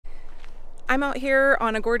I'm out here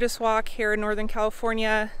on a gorgeous walk here in Northern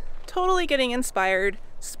California, totally getting inspired.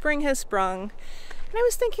 Spring has sprung, and I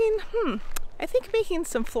was thinking, I think making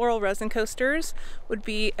some floral resin coasters would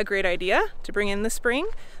be a great idea to bring in the spring.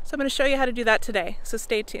 So I'm going to show you how to do that today, so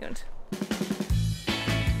stay tuned.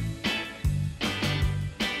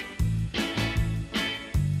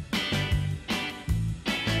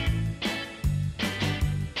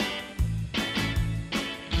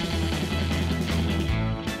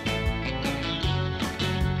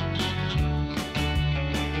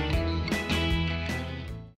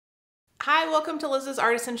 Hi, welcome to Liz's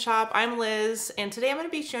Artisan Shop. I'm Liz, and today I'm going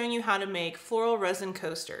to be showing you how to make floral resin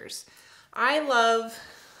coasters. I love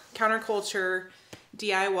Counter Culture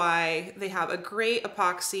DIY. They have a great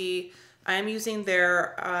epoxy. I'm using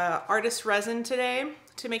their artist resin today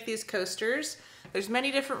to make these coasters. There's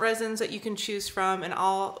many different resins that you can choose from, and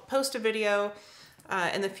I'll post a video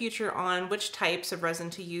in the future on which types of resin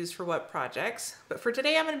to use for what projects. But for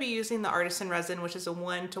today, I'm going to be using the artisan resin, which is a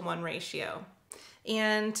 1-to-1 ratio.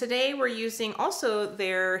 And today we're using also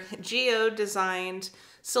their geo-designed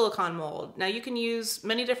silicone mold. Now you can use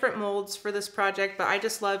many different molds for this project, but I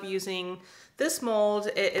just love using this mold.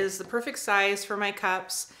 It is the perfect size for my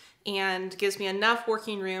cups and gives me enough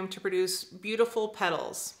working room to produce beautiful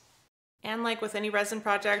petals. And like with any resin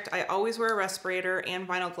project, I always wear a respirator and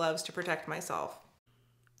vinyl gloves to protect myself.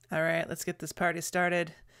 All right, let's get this party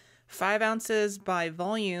started. 5 ounces by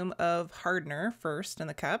volume of hardener first in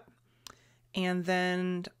the cup. And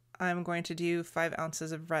then I'm going to do 5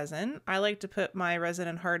 ounces of resin. I like to put my resin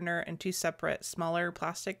and hardener in 2 separate smaller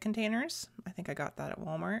plastic containers. I think I got that at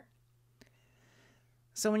Walmart.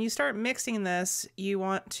 So when you start mixing this, you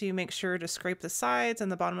want to make sure to scrape the sides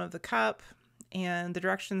and the bottom of the cup, and the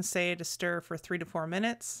directions say to stir for 3 to 4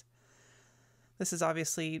 minutes. This is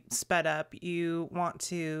obviously sped up. You want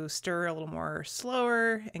to stir a little more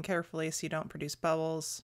slower and carefully so you don't produce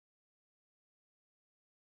bubbles.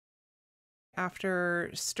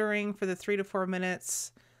 After stirring for the 3 to 4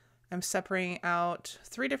 minutes, I'm separating out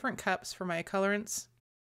 3 different cups for my colorants.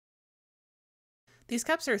 These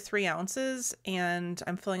cups are 3 ounces, and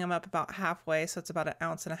I'm filling them up about halfway, so it's about 1.5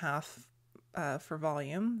 ounces for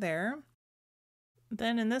volume there.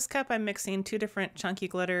 Then in this cup, I'm mixing 2 different chunky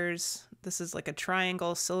glitters. This is like a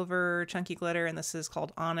triangle silver chunky glitter, and this is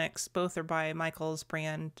called Onyx. Both are by Michael's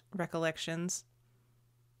brand Recollections.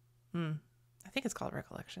 I think it's called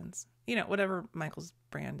Recollections. You know, whatever Michael's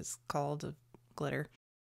brand is called of glitter.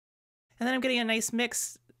 And then I'm getting a nice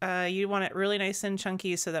mix. You want it really nice and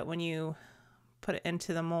chunky so that when you put it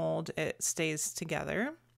into the mold, it stays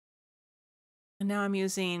together. And now I'm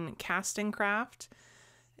using Castin Craft.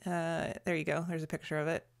 There you go. There's a picture of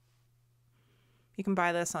it. You can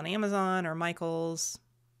buy this on Amazon or Michael's.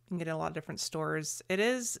 You can get it in a lot of different stores. It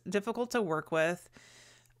is difficult to work with.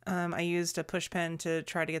 I used a push pen to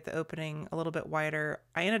try to get the opening a little bit wider.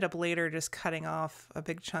 I ended up later just cutting off a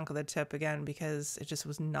big chunk of the tip again because it just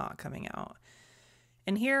was not coming out.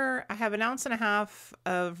 And here I have 1.5 ounces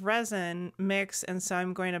of resin mix, and so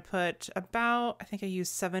I'm going to put about, I think I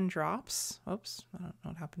used 7 drops. Oops, I don't know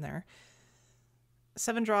what happened there.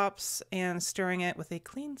 7 drops, and stirring it with a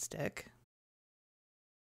clean stick.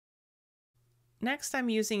 Next, I'm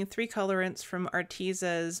using 3 colorants from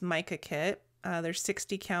Artesa's Mica kit. There's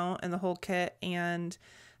 60 count in the whole kit, and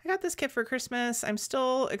I got this kit for Christmas. I'm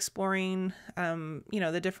still exploring,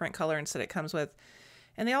 the different colorants that it comes with,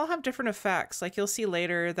 and they all have different effects. Like you'll see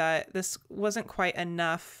later that this wasn't quite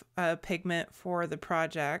enough pigment for the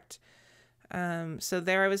project. So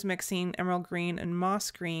there I was mixing emerald green and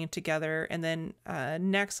moss green together, and then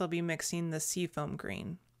next I'll be mixing the seafoam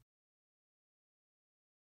green.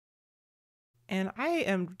 And I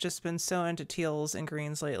am just been so into teals and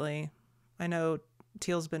greens lately. I know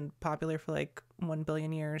teal's been popular for like 1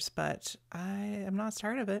 billion years, but I am not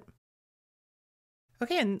tired of it.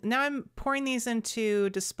 Okay, and now I'm pouring these into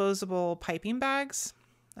disposable piping bags.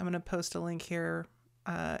 I'm going to post a link here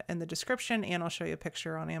in the description, and I'll show you a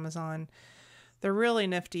picture on Amazon. They're really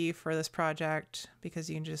nifty for this project because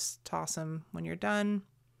you can just toss them when you're done.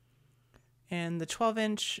 And the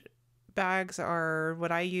 12-inch bags are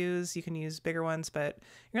what I use. You can use bigger ones, but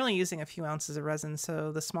you're only using a few ounces of resin,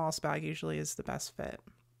 so the smallest bag usually is the best fit.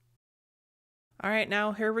 All right,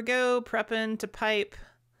 now here we go, prepping to pipe.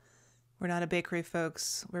 We're not a bakery,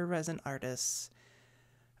 folks. We're resin artists.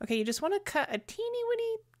 Okay, you just want to cut a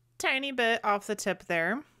teeny tiny bit off the tip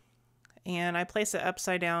there, and I place it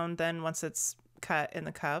upside down then once it's cut in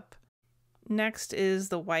the cup. Next is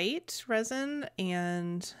the white resin,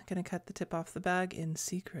 and I'm gonna cut the tip off the bag in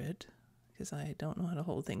secret because I don't know how to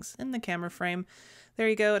hold things in the camera frame. There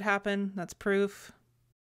you go, it happened. That's proof.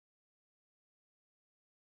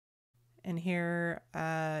 And here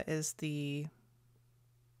is the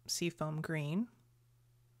seafoam green.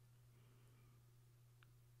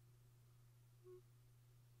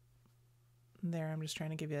 There, I'm just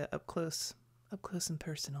trying to give you up close and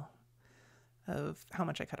personal of how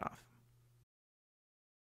much I cut off.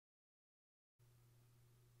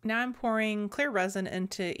 Now I'm pouring clear resin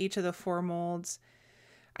into each of the 4 molds.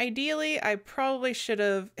 Ideally, I probably should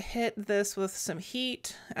have hit this with some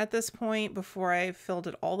heat at this point before I filled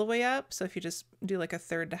it all the way up. So if you just do like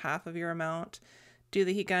 1/3 to half of your amount, do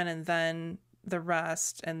the heat gun and then the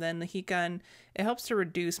rest, and then the heat gun, it helps to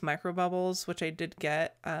reduce micro bubbles, which I did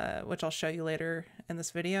get, which I'll show you later in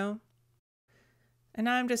this video. And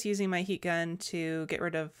now I'm just using my heat gun to get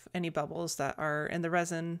rid of any bubbles that are in the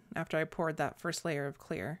resin after I poured that first layer of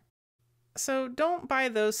clear. So don't buy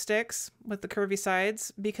those sticks with the curvy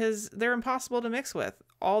sides because they're impossible to mix with.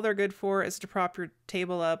 All they're good for is to prop your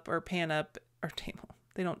table up or pan up, or table.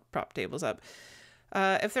 They don't prop tables up.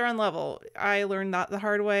 If they're unlevel, I learned that the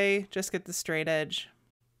hard way. Just get the straight edge.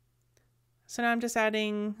 So now I'm just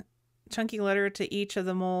adding chunky glitter to each of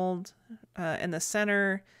the mold in the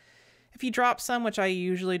center. If you drop some, which I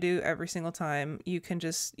usually do every single time, you can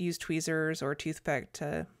just use tweezers or a toothpick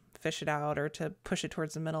to fish it out or to push it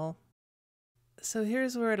towards the middle. So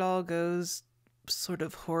here's where it all goes sort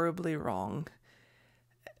of horribly wrong.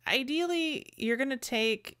 Ideally, you're going to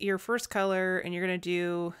take your first color and you're going to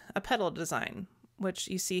do a petal design, which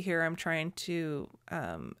you see here. I'm trying to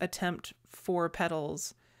attempt 4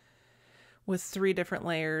 petals with 3 different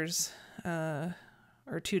layers, or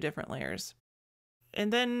 2 different layers,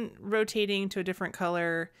 and then rotating to a different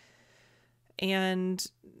color. And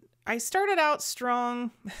I started out strong.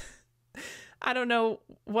 I don't know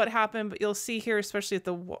what happened, but you'll see here, especially at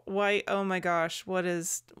the white, oh my gosh,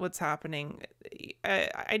 what's happening?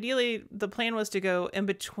 Ideally, the plan was to go in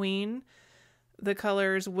between the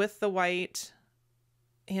colors with the white,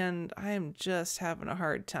 and I am just having a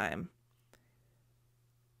hard time.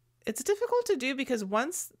 It's difficult to do because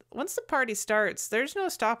once the party starts, there's no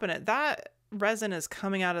stopping it. That resin is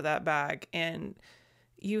coming out of that bag, and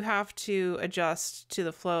you have to adjust to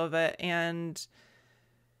the flow of it. And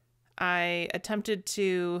I attempted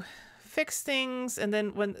to fix things, and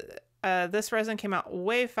then when this resin came out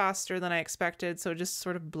way faster than I expected, so it just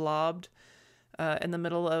sort of blobbed in the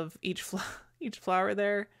middle of each flower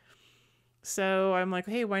there. So I'm like,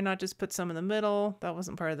 hey, why not just put some in the middle? That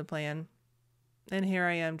wasn't part of the plan. And here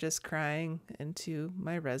I am just crying into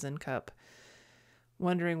my resin cup,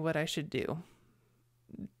 wondering what I should do.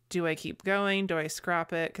 Do I keep going? Do I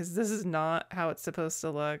scrap it? Because this is not how it's supposed to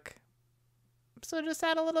look. So just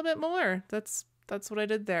add a little bit more. That's what I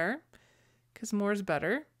did there, because more is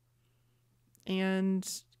better. And,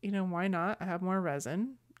 you know, why not? I have more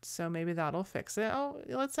resin, so maybe that'll fix it. Oh,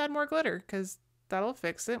 let's add more glitter, because that'll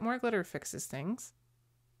fix it. More glitter fixes things.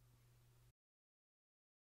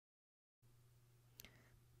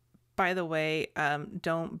 By the way,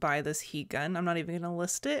 don't buy this heat gun. I'm not even going to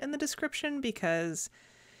list it in the description because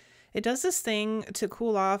it does this thing to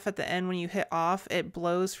cool off at the end. When you hit off, it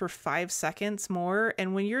blows for 5 seconds more.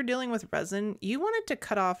 And when you're dealing with resin, you want it to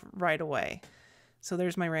cut off right away. So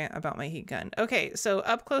there's my rant about my heat gun. Okay, so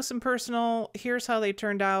up close and personal, here's how they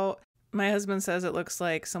turned out. My husband says it looks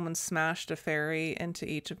like someone smashed a fairy into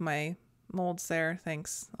each of my molds there.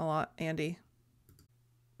 Thanks a lot, Andy.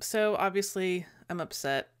 So obviously I'm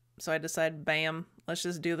upset. So I decided, bam, let's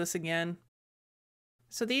just do this again.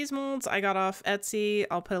 So these molds I got off Etsy.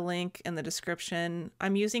 I'll put a link in the description.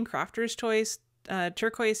 I'm using Crafter's Choice,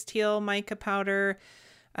 Turquoise, Teal, Mica powder.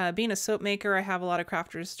 Being a soap maker, I have a lot of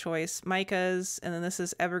Crafter's Choice Micas. And then this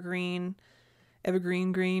is Evergreen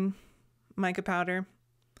Green Mica powder.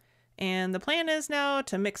 And the plan is now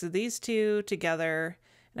to mix these 2 together.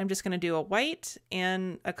 And I'm just going to do a white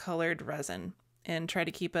and a colored resin and try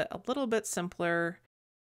to keep it a little bit simpler.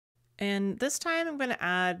 And this time I'm going to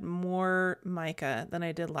add more mica than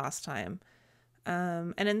I did last time.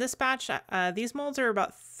 And in this batch, these molds are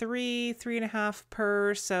about 3.5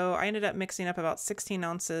 per. So I ended up mixing up about 16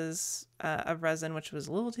 ounces of resin, which was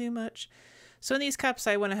a little too much. So in these cups,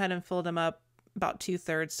 I went ahead and filled them up about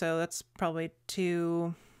 2/3. So that's probably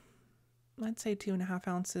I'd say 2.5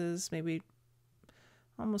 ounces, maybe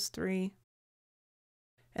almost 3.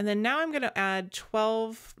 And then now I'm going to add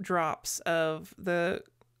 12 drops of the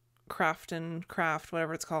Castin Craft,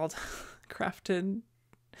 whatever it's called.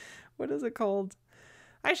 What is it called?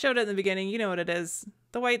 I showed it in the beginning. You know what it is.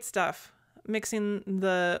 The white stuff. Mixing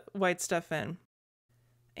the white stuff in.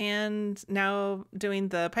 And now doing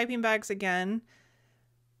the piping bags again.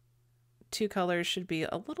 2 colors should be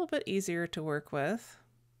a little bit easier to work with.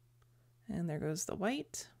 And there goes the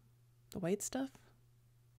white stuff.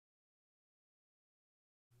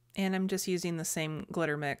 And I'm just using the same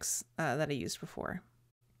glitter mix that I used before.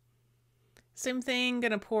 Same thing,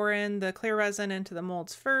 gonna pour in the clear resin into the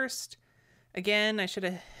molds first. Again, I should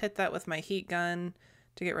have hit that with my heat gun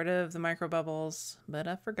to get rid of the micro bubbles, but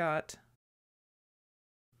I forgot.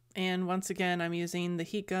 And once again, I'm using the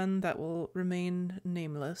heat gun that will remain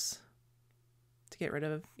nameless to get rid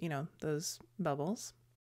of, you know, those bubbles.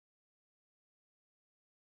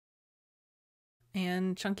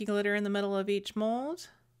 And chunky glitter in the middle of each mold.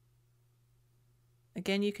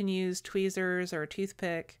 Again, you can use tweezers or a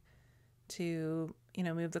toothpick to, you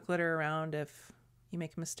know, move the glitter around if you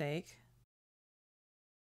make a mistake.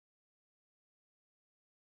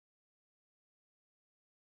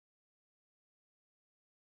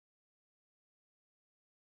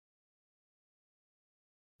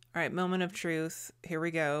 All right, moment of truth. Here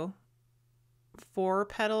we go. 4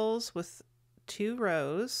 petals with 3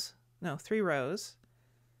 rows.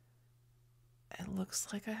 It looks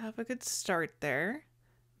like I have a good start there.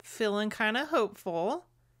 Feeling kind of hopeful.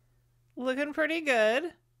 Looking pretty good.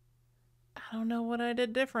 I don't know what I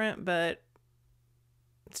did different, but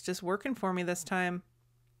it's just working for me this time.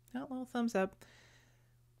 Oh, little thumbs up.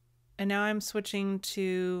 And now I'm switching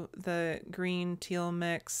to the green teal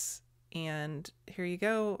mix, and here you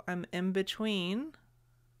go. I'm in between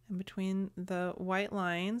the white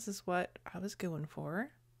lines is what I was going for.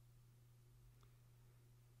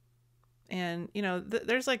 And, you know,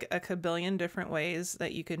 there's like a kabillion different ways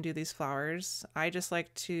that you can do these flowers. I just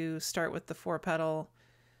like to start with the 4 petal,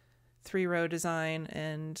 3 row design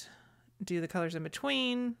and do the colors in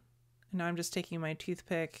between. And now I'm just taking my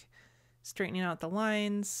toothpick, straightening out the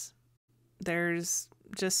lines. There's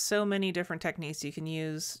just so many different techniques you can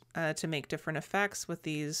use to make different effects with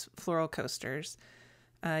these floral coasters.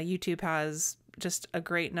 YouTube has just a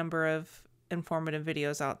great number of informative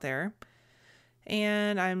videos out there.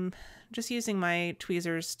 And I'm just using my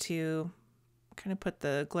tweezers to kind of put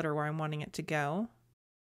the glitter where I'm wanting it to go.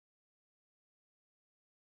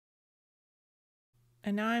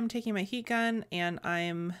 And now I'm taking my heat gun and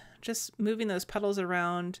I'm just moving those petals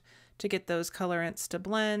around to get those colorants to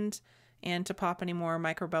blend and to pop any more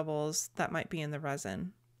micro bubbles that might be in the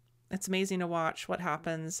resin. It's amazing to watch what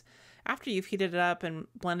happens after you've heated it up and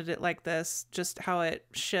blended it like this, just how it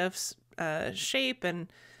shifts shape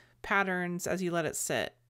and patterns as you let it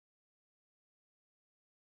sit.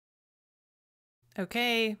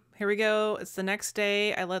 Okay, here we go. It's the next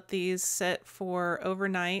day. I let these sit for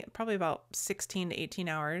overnight, probably about 16 to 18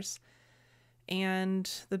 hours.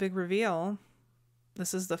 And the big reveal,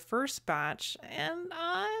 this is the first batch, and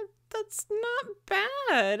that's not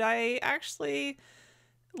bad. I actually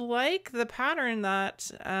like the pattern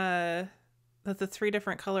that the 3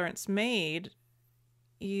 different colorants made.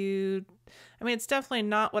 I mean, it's definitely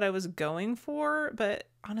not what I was going for, but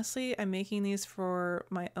honestly, I'm making these for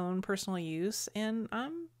my own personal use, and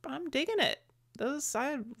I'm digging it.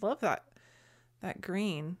 I love that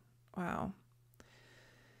green. Wow.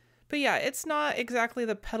 But yeah, it's not exactly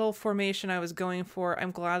the petal formation I was going for.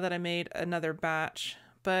 I'm glad that I made another batch,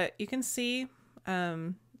 but you can see,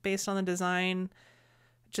 based on the design,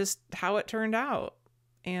 just how it turned out,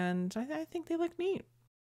 and I think they look neat.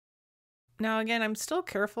 Now again, I'm still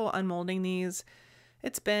careful unmolding these.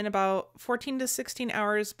 It's been about 14 to 16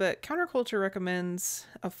 hours, but Counter Culture recommends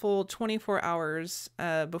a full 24 hours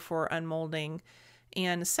before unmolding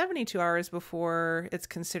and 72 hours before it's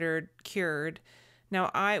considered cured. Now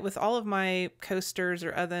with all of my coasters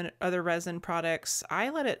or other resin products, I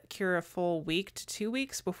let it cure a full week to 2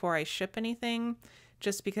 weeks before I ship anything,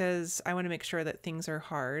 just because I want to make sure that things are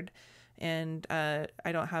hard and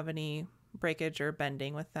I don't have any breakage or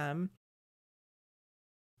bending with them.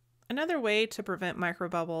 Another way to prevent micro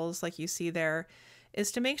bubbles, like you see there, is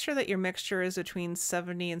to make sure that your mixture is between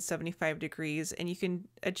 70 and 75 degrees, and you can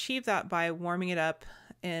achieve that by warming it up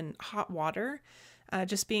in hot water.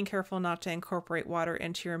 Just being careful not to incorporate water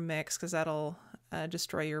into your mix, because that'll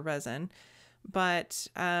destroy your resin. But,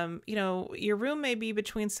 you know, your room may be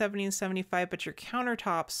between 70 and 75, but your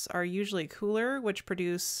countertops are usually cooler, which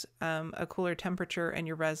produce a cooler temperature in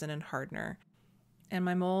your resin and hardener. And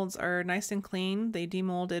my molds are nice and clean. They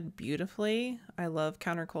demolded beautifully. I love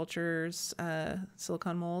Counter Culture's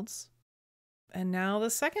silicone molds. And now the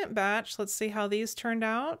second batch. Let's see how these turned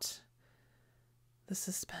out. The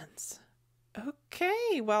suspense.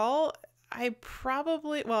 Okay, well,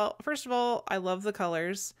 first of all, I love the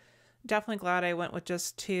colors. Definitely glad I went with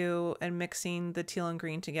just 2 and mixing the teal and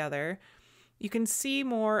green together. You can see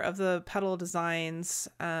more of the petal designs.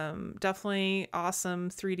 Definitely awesome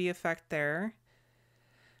 3D effect there.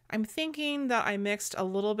 I'm thinking that I mixed a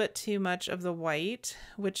little bit too much of the white,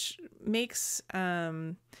 which makes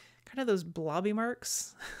kind kind of those blobby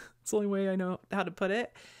marks. It's the only way I know how to put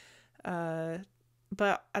it.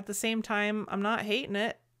 But at the same time, I'm not hating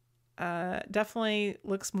it. Definitely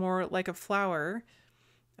looks more like a flower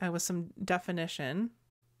with some definition.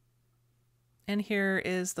 And here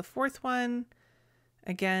is the fourth one.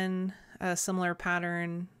 Again, a similar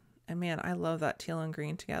pattern. And man, I love that teal and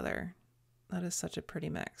green together. That is such a pretty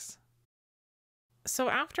mix. So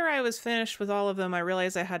after I was finished with all of them, I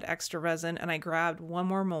realized I had extra resin and I grabbed one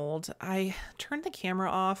more mold. I turned the camera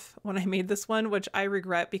off when I made this one, which I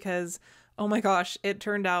regret because, oh my gosh, it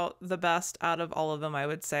turned out the best out of all of them, I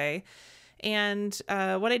would say. And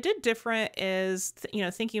what I did different is,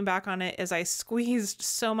 thinking back on it, is I squeezed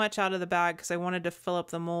so much out of the bag because I wanted to fill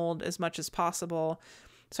up the mold as much as possible.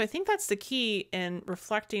 So I think that's the key in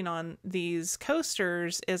reflecting on these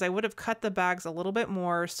coasters is I would have cut the bags a little bit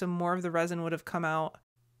more so more of the resin would have come out.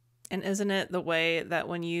 And isn't it the way that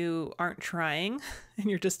when you aren't trying and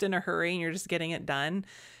you're just in a hurry and you're just getting it done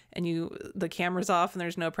and the camera's off and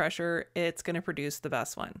there's no pressure, it's going to produce the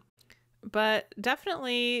best one. But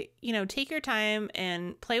definitely, take your time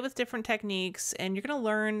and play with different techniques, and you're going to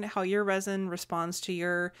learn how your resin responds to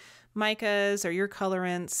your micas or your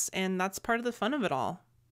colorants, and that's part of the fun of it all.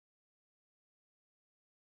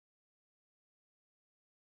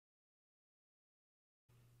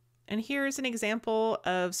 And here's an example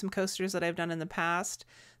of some coasters that I've done in the past.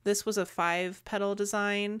 This was a 5-petal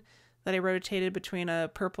design that I rotated between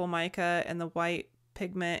a purple mica and the white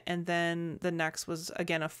pigment, and then the next was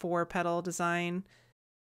again a 4-petal design.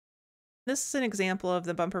 This is an example of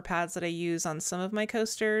the bumper pads that I use on some of my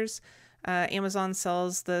coasters. Amazon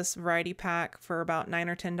sells this variety pack for about $9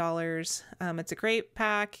 or $10. It's a great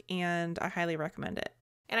pack and I highly recommend it.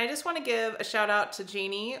 And I just want to give a shout out to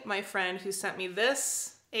Janie, my friend, who sent me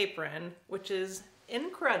this apron, which is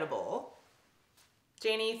incredible.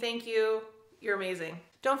 Janie, thank you. You're amazing.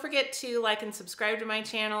 Don't forget to like and subscribe to my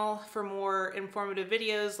channel for more informative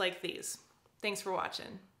videos like these. Thanks for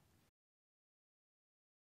watching.